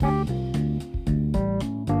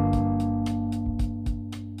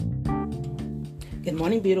Good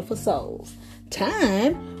morning, beautiful souls.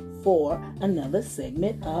 Time for another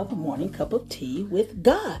segment of Morning Cup of Tea with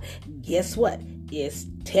God. Guess what? It's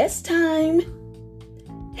test time.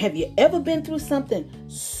 Have you ever been through something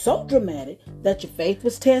so dramatic that your faith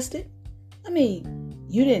was tested? I mean,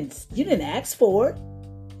 you didn't ask for it.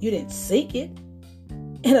 You didn't seek it.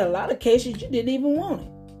 In a lot of cases, you didn't even want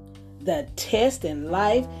it. The test in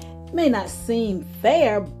life may not seem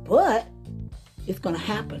fair, but it's going to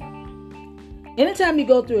happen. Anytime you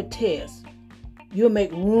go through a test, you'll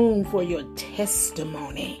make room for your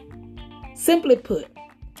testimony. Simply put,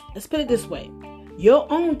 let's put it this way. Your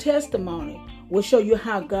own testimony will show you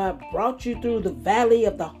how God brought you through the valley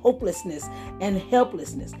of the hopelessness and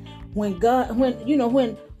helplessness. When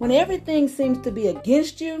everything seems to be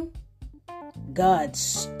against you, God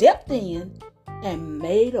stepped in and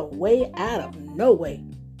made a way out of no way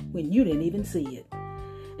when you didn't even see it.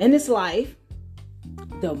 In this life,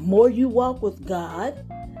 the more you walk with God,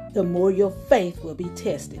 the more your faith will be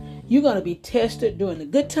tested. You're going to be tested during the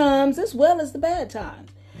good times as well as the bad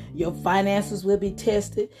times. Your finances will be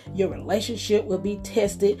tested. Your relationship will be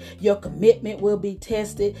tested. Your commitment will be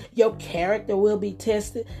tested. Your character will be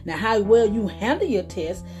tested. Now, how well you handle your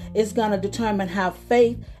test is going to determine how much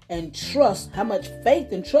faith and trust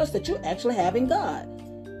that you actually have in God.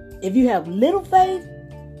 If you have little faith,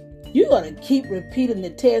 you're going to keep repeating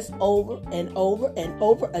the test over and over and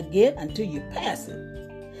over again until you pass it.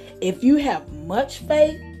 If you have much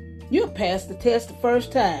faith, you'll pass the test the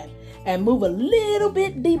first time and move a little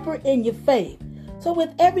bit deeper in your faith. So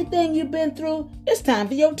with everything you've been through, it's time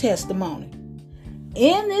for your testimony.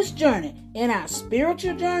 In this journey, in our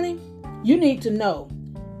spiritual journey, you need to know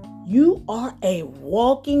you are a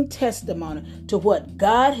walking testimony to what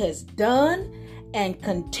God has done and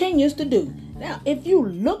continues to do. Now, if you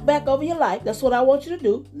look back over your life, that's what I want you to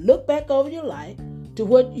do. Look back over your life to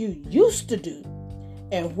what you used to do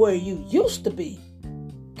and where you used to be.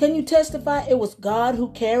 Can you testify it was God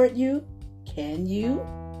who carried you? Can you?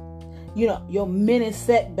 Your many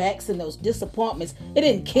setbacks and those disappointments, it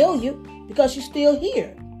didn't kill you because you're still here.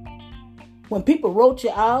 When people wrote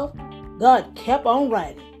you off, God kept on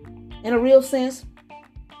writing. In a real sense,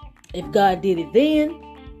 if God did it then,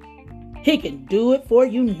 He can do it for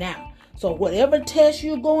you now. So whatever test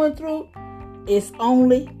you're going through, it's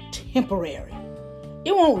only temporary.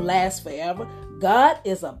 It won't last forever. God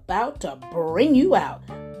is about to bring you out.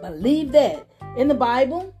 Believe that. In the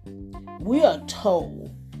Bible, we are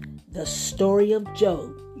told the story of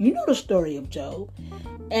Job. You know the story of Job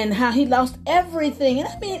and how he lost everything. And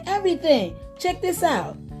I mean everything. Check this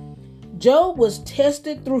out. Job was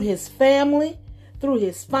tested through his family, through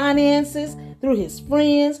his finances, through his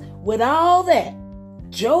friends. With all that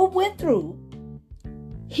Job went through,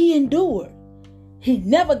 he endured. He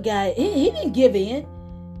didn't give in.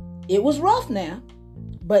 It was rough now.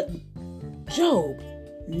 But Job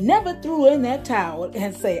never threw in that towel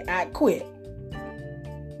and say, I quit.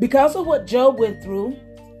 Because of what Job went through,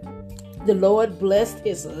 the Lord blessed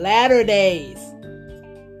his latter days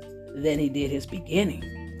than He did his beginning.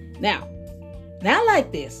 Now I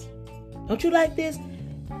like this. Don't you like this?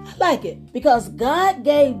 I like it because God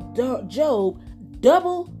gave Job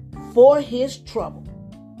double for his trouble.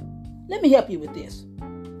 Let me help you with this.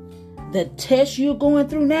 The test you're going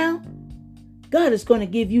through now, God is going to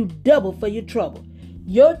give you double for your trouble.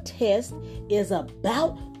 Your test is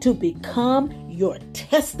about to become your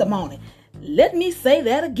testimony. Let me say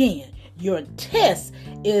that again. Your test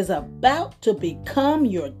is about to become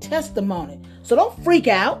your testimony. So don't freak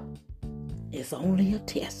out. It's only a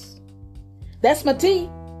test. That's my tea,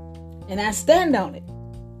 and I stand on it.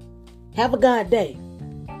 Have a God day.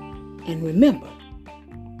 And remember,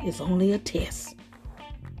 it's only a test.